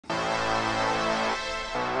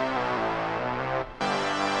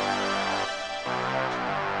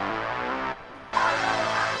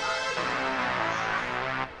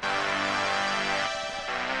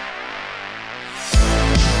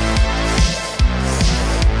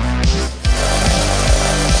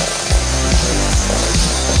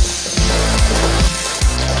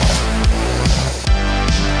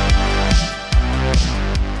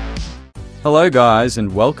Hello guys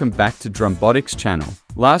and welcome back to Drumbotics channel.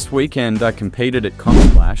 Last weekend I competed at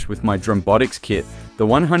Comiclash with my Drumbotics kit, the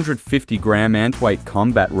 150-gram Antweight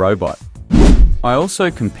combat robot. I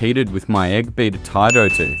also competed with my egg beater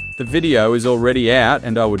Tidotu. The video is already out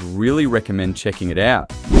and I would really recommend checking it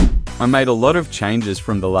out. I made a lot of changes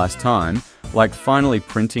from the last time, like finally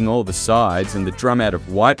printing all the sides and the drum out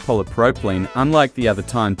of white polypropylene unlike the other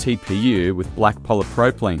time TPU with black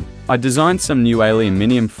polypropylene. I designed some new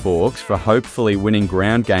aluminium forks for hopefully winning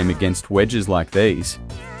ground game against wedges like these.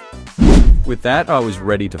 With that I was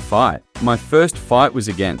ready to fight. My first fight was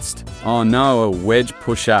against, oh no, a wedge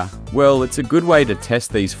pusher. Well, it's a good way to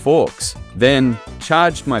test these forks. Then,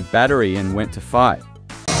 charged my battery and went to fight.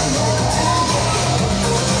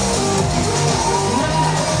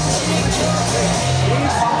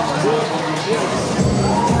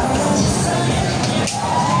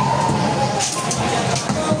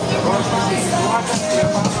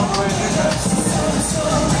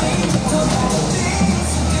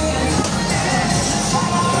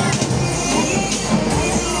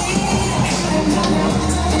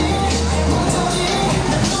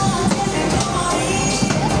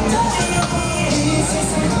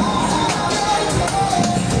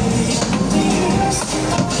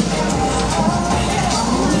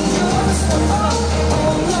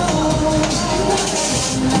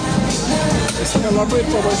 Labai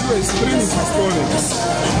pavažiuoja įstrinį pastoviai.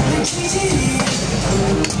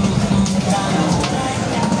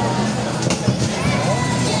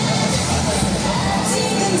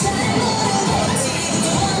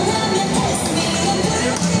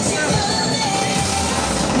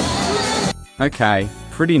 Okay,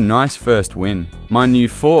 pretty nice first win. My new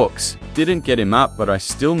forks didn't get him up, but I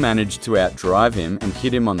still managed to outdrive him and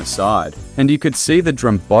hit him on the side. And you could see the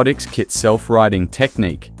Drumbotics kit self-riding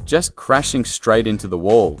technique, just crashing straight into the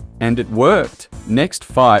wall. And it worked! Next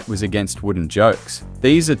fight was against Wooden Jokes.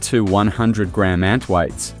 These are two 100-gram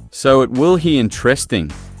Antweights, so it will be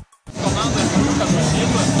interesting.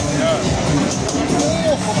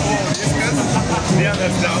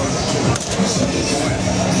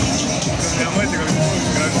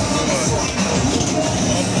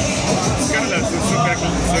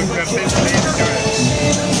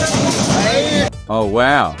 Oh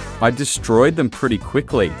wow, I destroyed them pretty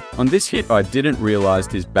quickly. On this hit I didn't realize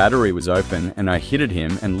his battery was open and I hit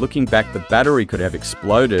him, and looking back the battery could have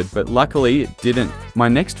exploded, but luckily it didn't. My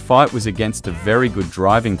next fight was against a very good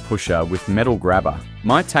driving pusher with metal grabber.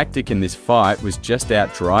 My tactic in this fight was just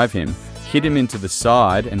outdrive him, hit him into the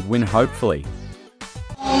side and win hopefully.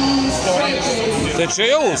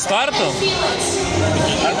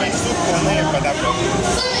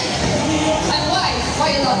 Why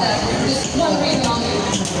you love that? Just one reason on it.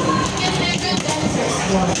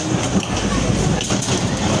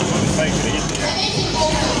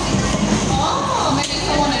 Oh, maybe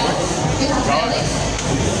someone else. We have Felix.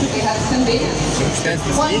 We have Cindy.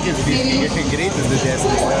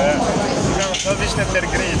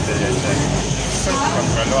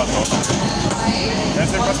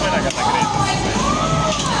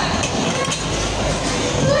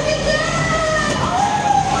 Look at that!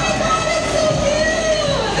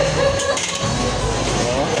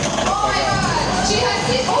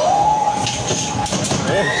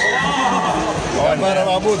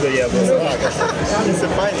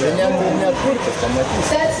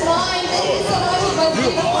 That's mine.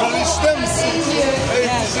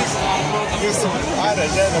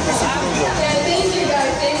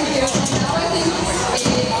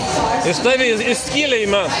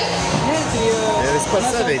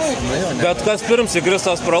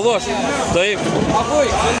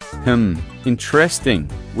 Interesting.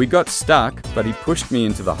 We got stuck, but he pushed me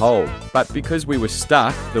into the hole. But because we were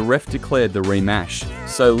stuck, the ref declared the rematch.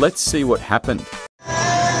 So let's see what happened.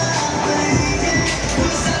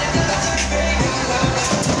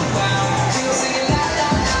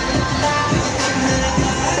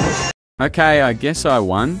 Okay, I guess I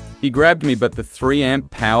won. He grabbed me, but the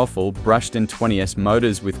 3-amp powerful brushed N20S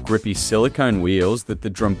motors with grippy silicone wheels that the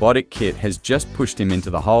Drumbotic kit has just pushed him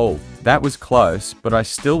into the hole. That was close, but I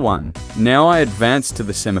still won. Now I advanced to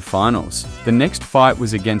the semifinals. The next fight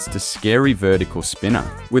was against a scary vertical spinner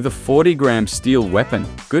with a 40-gram steel weapon.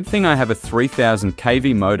 Good thing I have a 3000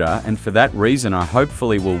 kV motor, and for that reason I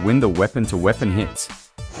hopefully will win the weapon-to-weapon hits.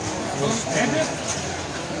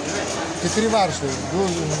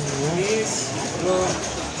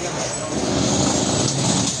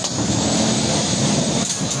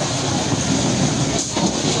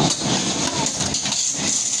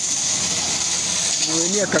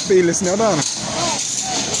 Nieko peilis nedaro.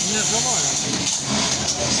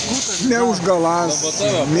 Ne už galas,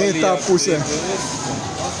 ne į tą pusę.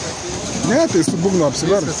 Ne, tai su būgnu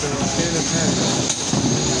apsivers.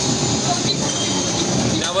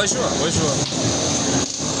 Nevažiuoju,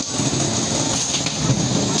 važiuoju.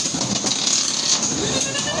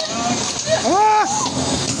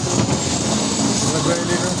 Labai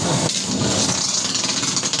lygiai.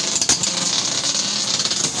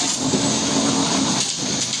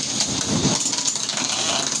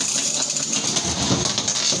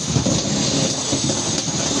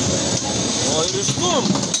 O ir išstum.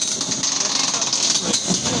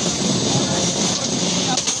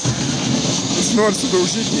 Jis nori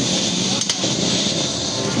sudaužyti.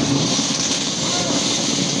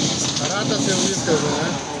 Ratas jau viskas, ne?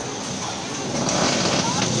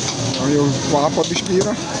 O jau kvapo biškį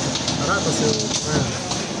yra. Ratas jau, ne?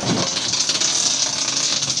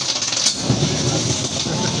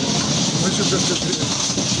 Važiukas stipriai.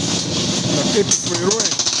 Na kaip jis vairuoja?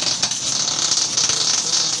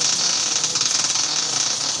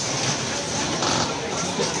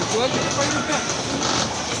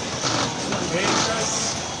 Veikas,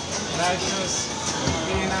 lešius,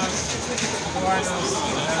 vynas, duonos,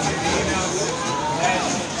 vynas,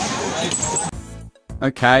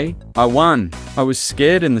 Okay, I won. I was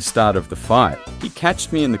scared in the start of the fight. He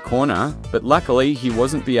catched me in the corner, but luckily he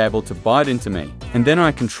wasn't be able to bite into me. And then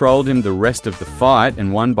I controlled him the rest of the fight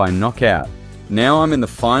and won by knockout. Now I'm in the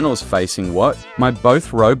finals facing what? My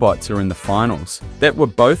both robots are in the finals. That were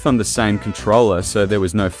both on the same controller, so there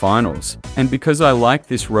was no finals. And because I like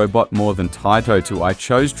this robot more than Taito, I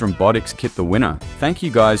chose Drumbotics Kit the winner. Thank you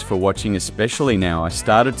guys for watching, especially now I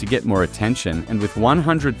started to get more attention, and with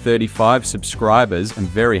 135 subscribers I'm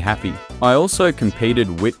very happy. I also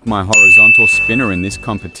competed with my horizontal spinner in this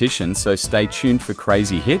competition, so stay tuned for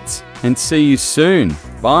crazy hits, and see you soon.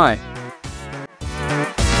 Bye.